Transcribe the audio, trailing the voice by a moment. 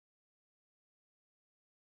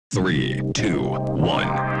3, 2,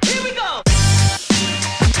 1. Here we go!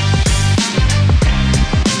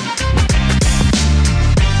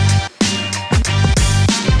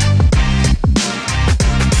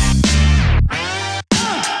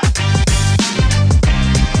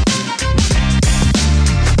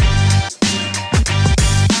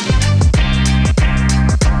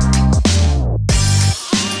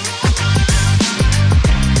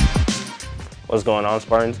 What's going on,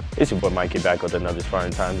 Spartans? It's your boy Mikey back with another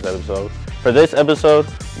Spartan Times episode. For this episode,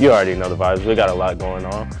 you already know the vibes. We got a lot going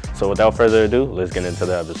on. So without further ado, let's get into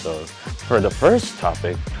the episode. For the first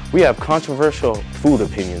topic, we have controversial food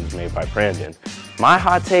opinions made by Brandon. My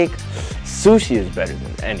hot take, sushi is better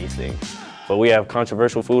than anything. But we have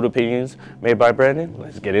controversial food opinions made by Brandon.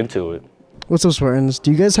 Let's get into it. What's up, Spartans?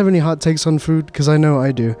 Do you guys have any hot takes on food? Because I know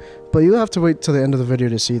I do. But you'll have to wait till the end of the video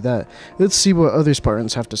to see that. Let's see what other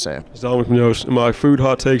Spartans have to say. It's Dominic Munoz. My food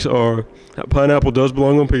hot takes are pineapple does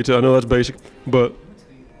belong on pizza. I know that's basic, but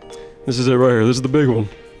this is it right here. This is the big one.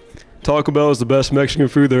 Taco Bell is the best Mexican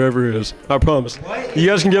food there ever is. I promise. You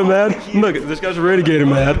guys can get mad. Look, this guy's already getting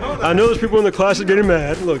mad. I know there's people in the class that are getting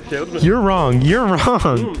mad. Look, Caleb. You're wrong. You're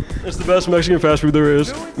wrong. It's the best Mexican fast food there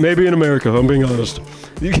is. Maybe in America, I'm being honest.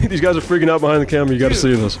 These guys are freaking out behind the camera. You got to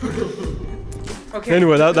see this. Okay.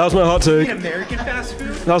 Anyway, that was my hot take. American fast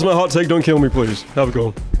food? That was my hot take. Don't kill me, please. Have a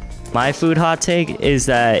go. My food hot take is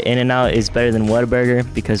that In-N-Out is better than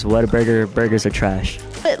Whataburger because Whataburger burgers are trash.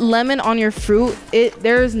 Put lemon on your fruit.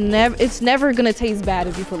 It's never gonna taste bad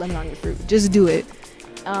if you put lemon on your fruit. Just do it.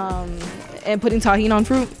 And putting tahini on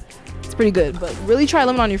fruit, it's pretty good. But really try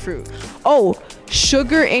lemon on your fruit. Oh,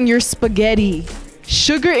 sugar in your spaghetti.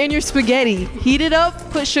 Sugar in your spaghetti. Heat it up.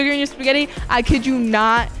 Put sugar in your spaghetti. I kid you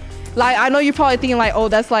not. Like, I know you're probably thinking like, oh,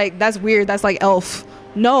 that's weird. That's like elf.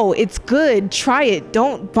 No, it's good. Try it.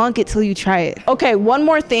 Don't bunk it till you try it. Okay, one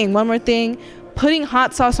more thing. Putting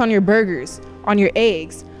hot sauce on your burgers, on your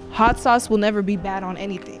eggs. Hot sauce will never be bad on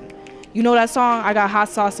anything. You know that song, I got hot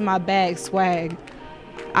sauce in my bag, swag.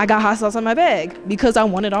 I got hot sauce in my bag because I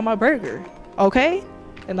want it on my burger. Okay?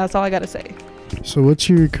 And that's all I gotta say. So what's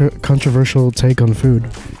your controversial take on food?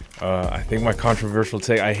 I think my controversial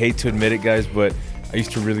take, I hate to admit it, guys, but I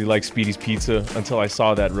used to really like Speedy's Pizza until I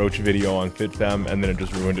saw that Roach video on FitFam, and then it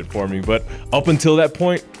just ruined it for me. But up until that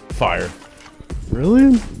point, fire.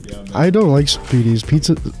 Really? Yeah, man. I don't like Speedy's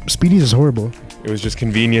pizza. Speedy's is horrible. It was just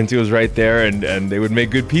convenient. It was right there, and they would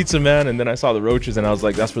make good pizza, man. And then I saw the Roaches, and I was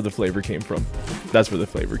like, that's where the flavor came from. That's where the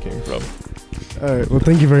flavor came from. All right. Well,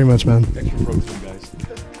 thank you very much, man. Extra protein, guys.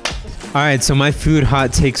 All right, so my food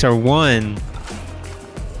hot takes are: one,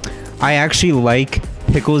 I actually like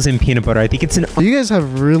pickles and peanut butter. I think it's an... You guys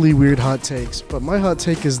have really weird hot takes, but my hot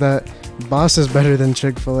take is that Boss is better than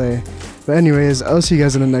Chick-fil-A. But anyways, I'll see you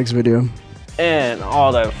guys in the next video. And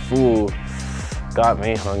all that food got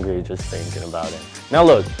me hungry just thinking about it. Now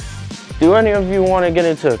look, do any of you want to get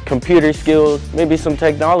into computer skills, maybe some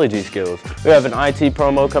technology skills? We have an IT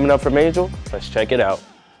promo coming up from Angel. Let's check it out.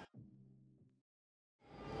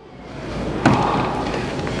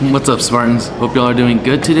 What's up, Spartans? Hope y'all are doing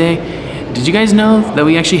good today. Did you guys know that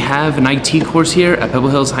we actually have an IT course here at Pebble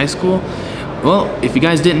Hills High School? Well, if you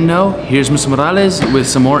guys didn't know, here's Mr. Morales with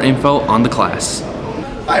some more info on the class.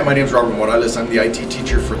 Hi, my name is Robert Morales. I'm the IT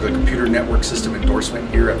teacher for the Computer Network System endorsement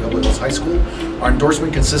here at Pebble Hills High School. Our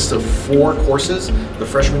endorsement consists of 4 courses. The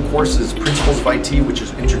freshman course is Principles of IT, which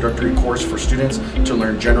is an introductory course for students to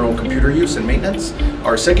learn general computer use and maintenance.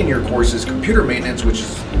 Our second year course is Computer Maintenance, which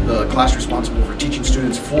is the class responsible for teaching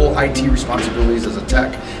students full IT responsibilities as a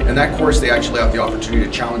tech. In that course, they actually have the opportunity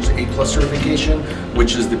to challenge the A+ certification,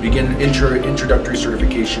 which is the introductory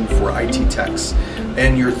certification for IT techs.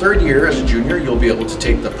 And your third year as a junior, you'll be able to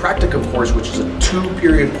take the practicum course, which is a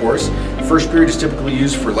 2-period course. First period is typically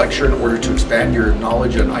used for lecture in order to expand your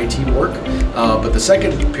knowledge on IT work, but the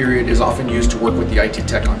second period is often used to work with the IT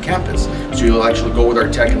tech on campus. So you'll actually go with our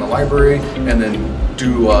tech in the library and then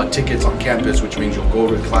do tickets on campus, which means you'll go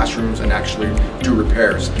to the classrooms and actually do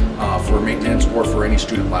repairs for maintenance or for any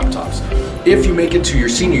student laptops. If you make it to your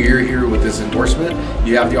senior year here with this endorsement,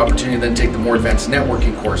 you have the opportunity to then take the more advanced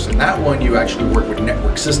networking course. And that one, you actually work with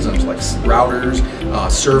network systems like routers,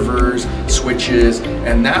 servers, switches,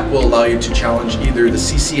 and that will allow you to challenge either the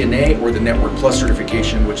CCNA or the Network Plus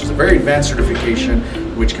certification, which is a very advanced certification,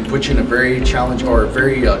 which can put you in a very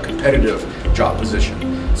competitive job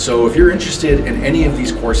position. So if you're interested in any of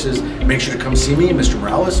these courses, make sure to come see me, Mr.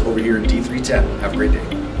 Morales, over here in D310. Have a great day.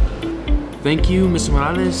 Thank you, Mr.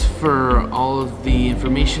 Morales, for all of the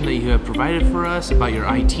information that you have provided for us about your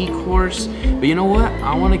IT course. But you know what?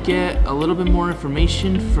 I want to get a little bit more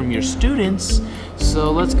information from your students.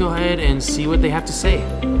 So let's go ahead and see what they have to say.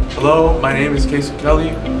 Hello, my name is Casey Kelly.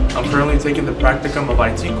 I'm currently taking the practicum of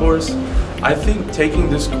IT course. I think taking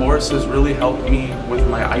this course has really helped me with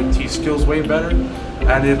my IT skills way better,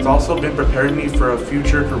 and it's also been preparing me for a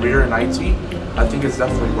future career in IT. I think it's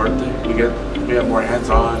definitely worth it. We have more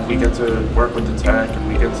hands-on, we get to work with the tech, and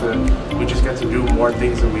we just get to do more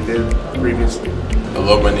things than we did previously.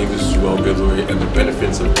 Hello, my name is Joel Goodloy, and the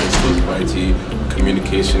benefits of principles of IT,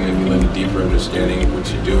 communication, and you learn a deeper understanding of what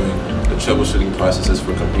you're doing, the troubleshooting processes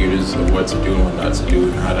for computers of what to do and what not to do,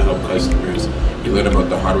 and how to help customers. You learn about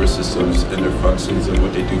the hardware systems and their functions and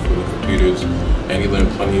what they do for the computers, and you learn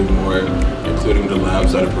plenty more, including the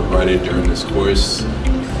labs that are provided during this course.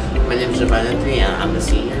 My name is Javon Anthony, and I'm a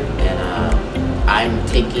senior, and I'm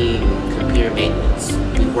taking computer maintenance.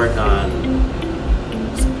 We work on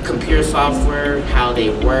computer software, how they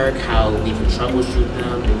work, how we can troubleshoot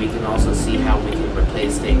them, and we can also see how we can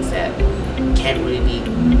replace things that can't really be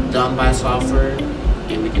done by software,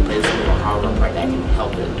 and we can place a little hardware part that can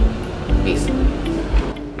help it, basically.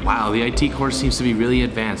 Wow, the IT course seems to be really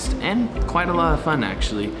advanced and quite a lot of fun,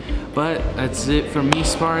 actually. But that's it from me,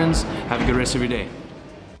 Spartans. Have a good rest of your day.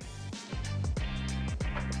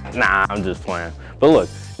 Nah, I'm just playing. But look,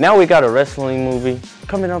 now we got a wrestling movie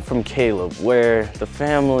coming up from Caleb where the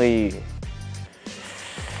family...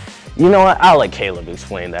 You know what? I'll let Caleb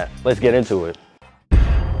explain that. Let's get into it.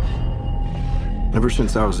 Ever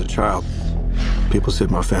since I was a child, people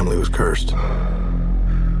said my family was cursed.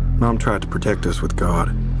 Mom tried to protect us with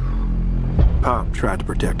God. Pop tried to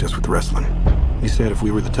protect us with wrestling. He said if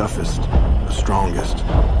we were the toughest, the strongest,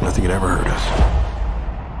 nothing could ever hurt us.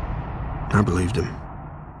 I believed him.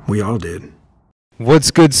 We all did.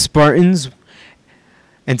 What's good, Spartans?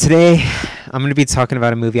 And today, I'm going to be talking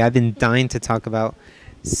about a movie I've been dying to talk about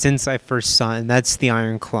since I first saw it, and that's The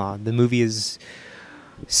Iron Claw. The movie is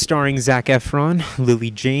starring Zac Efron,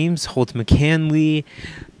 Lily James, Holt McCanley,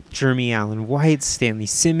 Jeremy Allen White, Stanley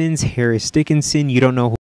Simmons, Harris Dickinson. You don't know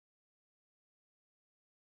who,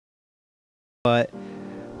 but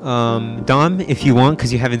Dom, if you want,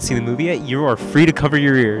 because you haven't seen the movie yet, you are free to cover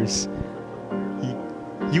your ears.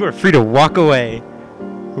 You are free to walk away.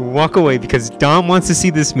 Walk away because Dom wants to see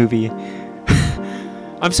this movie.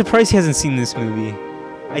 I'm surprised he hasn't seen this movie.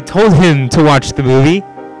 I told him to watch the movie.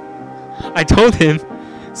 I told him.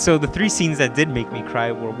 So the three scenes that did make me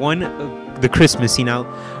cry were one, the Christmas scene. Now,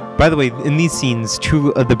 by the way, in these scenes,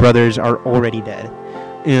 two of the brothers are already dead.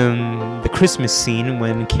 In the Christmas scene,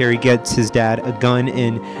 when Carrie gets his dad a gun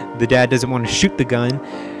and the dad doesn't want to shoot the gun,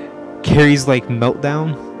 Carrie's like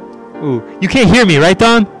meltdown. Ooh, you can't hear me, right,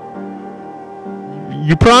 Don?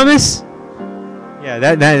 You promise? Yeah,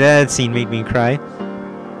 that scene made me cry.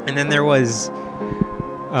 And then there was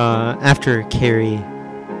after Carrie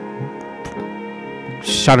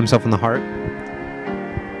shot himself in the heart,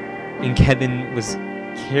 and Kevin was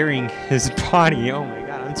carrying his body. Oh my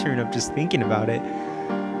God, I'm tearing up just thinking about it.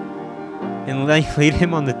 And laid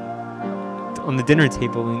him on the dinner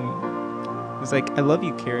table and was like, "I love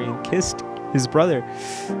you, Carrie," and kissed his brother.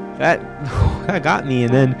 That got me.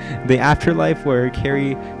 And then the afterlife where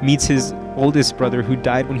Carrie meets his oldest brother who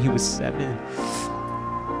died when he was 7.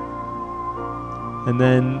 And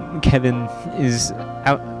then Kevin is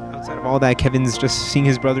outside of all that, Kevin's just seeing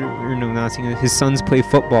his brother, or no, not seeing his sons play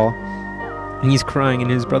football, and he's crying,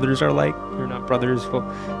 and his brothers are like, you're not brothers, well,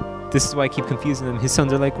 this is why I keep confusing them. His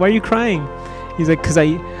sons are like, why are you crying? He's like, because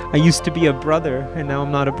I used to be a brother, and now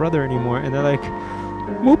I'm not a brother anymore. And they're like,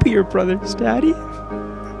 we'll be your brothers, Daddy.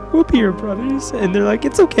 We'll be your brothers. And they're like,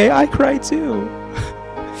 it's okay, I cry too.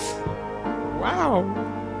 Wow.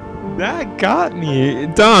 That got me.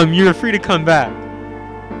 Dom, you're free to come back.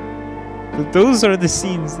 But those are the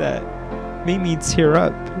scenes that made me tear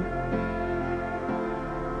up.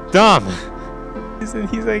 Dom.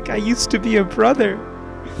 He's like, I used to be a brother.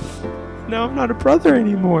 Now I'm not a brother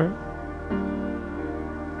anymore.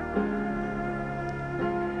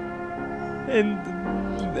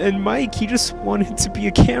 And Mike, he just wanted to be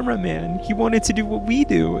a cameraman. He wanted to do what we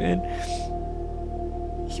do, and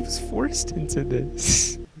he was forced into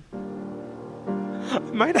this. I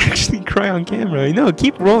might actually cry on camera. No,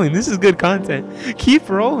 keep rolling. This is good content. Keep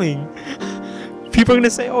rolling. People are gonna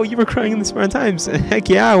say, "Oh, you were crying in the Spartan Times." Heck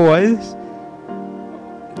yeah, I was.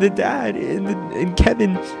 The dad and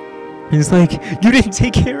Kevin is like, "You didn't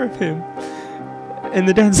take care of him," and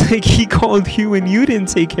the dad's like, "He called you and you didn't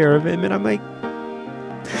take care of him," and I'm like,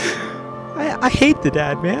 I hate the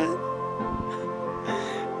dad, man.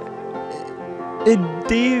 And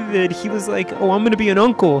David, he was like, oh, I'm gonna be an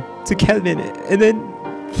uncle to Kevin. And then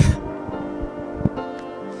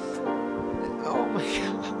oh my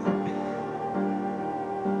god.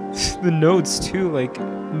 The notes too, like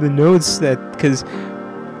the notes that, because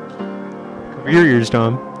cover your ears,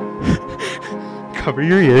 Dom. Cover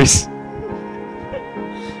your ears.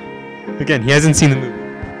 Again, he hasn't seen the movie.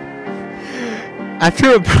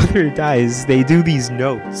 After a brother dies, they do these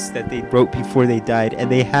notes that they wrote before they died,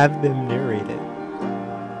 and they have them narrated.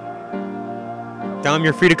 Dom,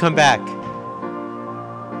 you're free to come back.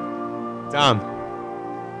 Dom.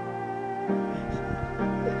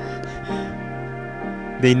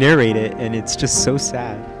 They narrate it, and it's just so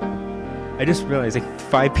sad. I just realized like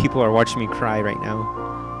 5 people are watching me cry right now.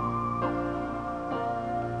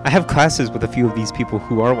 I have classes with a few of these people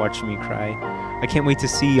who are watching me cry. I can't wait to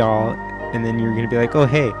see y'all, and then you're gonna be like, oh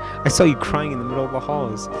hey, I saw you crying in the middle of the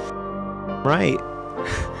halls. Right.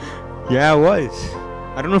 Yeah, I was.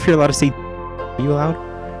 I don't know if you're allowed to say. Are you allowed?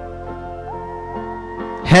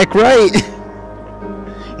 Heck right.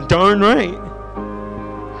 Darn right.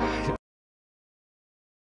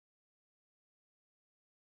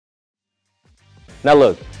 Now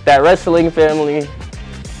look, that wrestling family,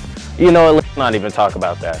 you know, let's not even talk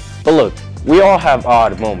about that. But look, we all have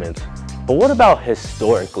odd moments. But what about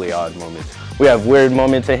historically odd moments? We have weird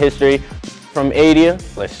moments in history from Adia.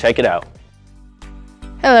 Let's check it out.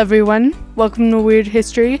 Hello everyone, welcome to Weird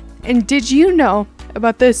History. And did you know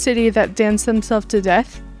about the city that danced themselves to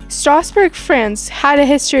death? Strasbourg, France had a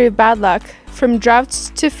history of bad luck, from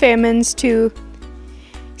droughts to famines to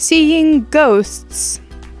seeing ghosts.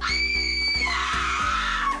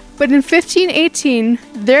 But in 1518,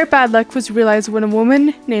 their bad luck was realized when a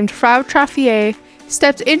woman named Frau Traffier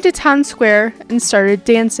stepped into town square and started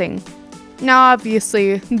dancing. Now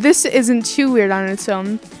obviously, this isn't too weird on its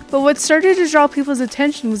own, but what started to draw people's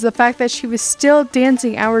attention was the fact that she was still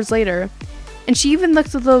dancing hours later, and she even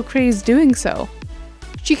looked a little crazed doing so.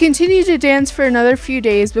 She continued to dance for another few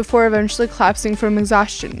days before eventually collapsing from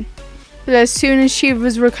exhaustion. But as soon as she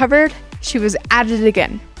was recovered, she was at it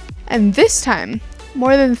again. And this time,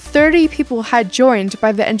 more than 30 people had joined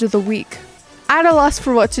by the end of the week. At a loss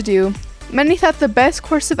for what to do, many thought the best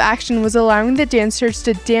course of action was allowing the dancers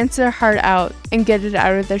to dance their heart out and get it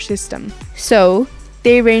out of their system. So,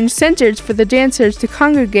 they arranged centers for the dancers to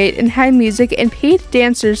congregate and had music and paid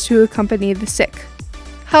dancers to accompany the sick.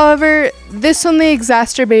 However, this only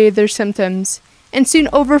exacerbated their symptoms, and soon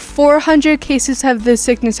over 400 cases of the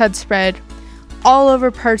sickness had spread, all over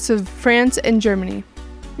parts of France and Germany.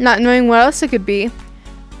 Not knowing what else it could be,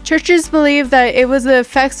 churches believed that it was the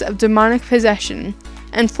effects of demonic possession,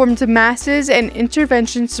 and formed masses and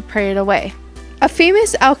interventions to pray it away. A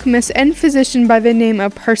famous alchemist and physician by the name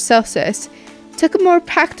of Paracelsus took a more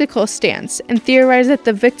practical stance and theorized that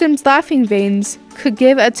the victim's laughing veins could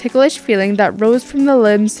give a ticklish feeling that rose from the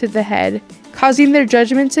limbs to the head, causing their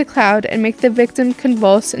judgment to cloud and make the victim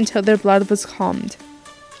convulse until their blood was calmed.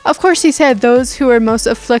 Of course, he said those who were most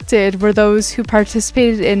afflicted were those who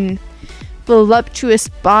participated in voluptuous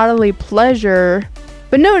bodily pleasure,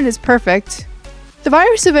 but no one is perfect. The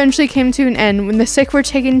virus eventually came to an end when the sick were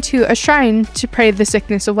taken to a shrine to pray the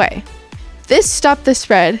sickness away. This stopped the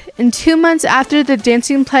spread, and 2 months after the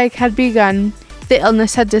dancing plague had begun, the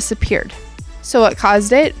illness had disappeared. So what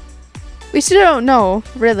caused it? We still don't know,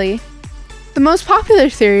 really. The most popular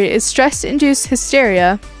theory is stress-induced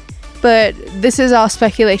hysteria, but this is all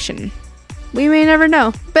speculation. We may never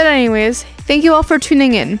know. But anyways, thank you all for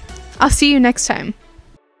tuning in. I'll see you next time.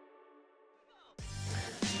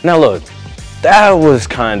 Now look, that was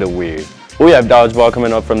kind of weird. We have dodgeball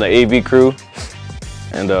coming up from the AV crew,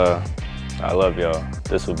 and I love y'all.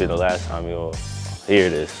 This will be the last time you'll hear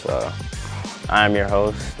this. I'm your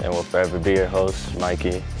host, and will forever be your host,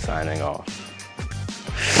 Mikey, signing off.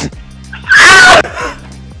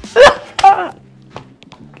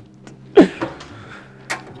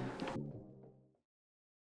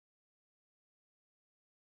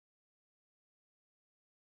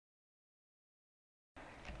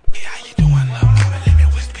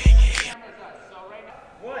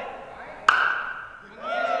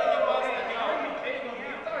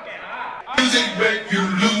 Music make you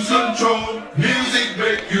lose control. Music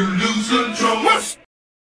make you lose control.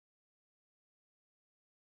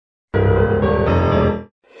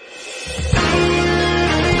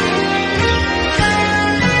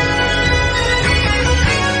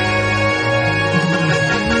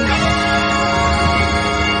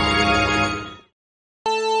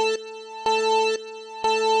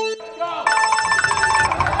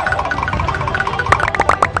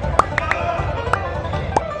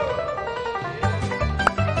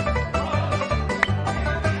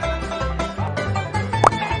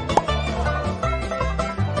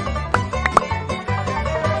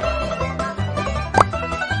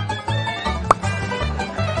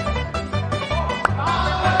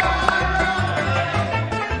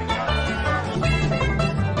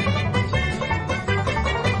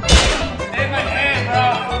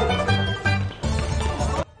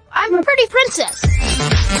 princess.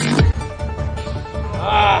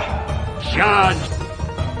 John.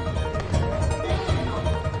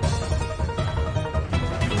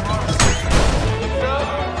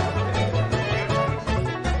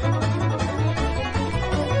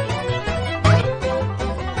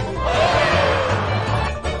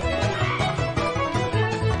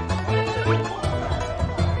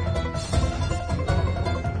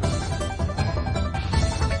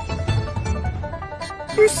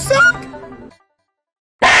 You suck!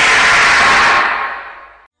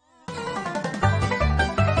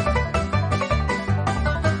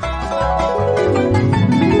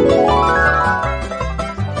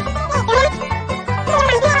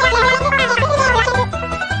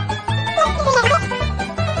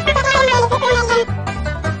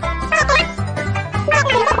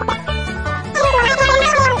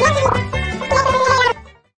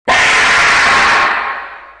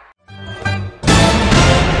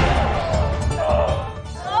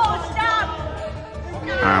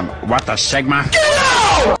 What the Sigma?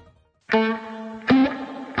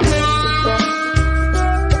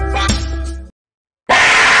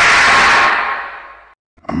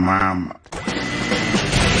 Mom.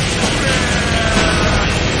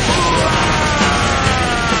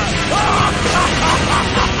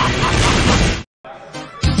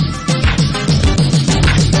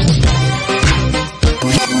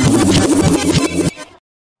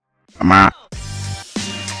 Mom.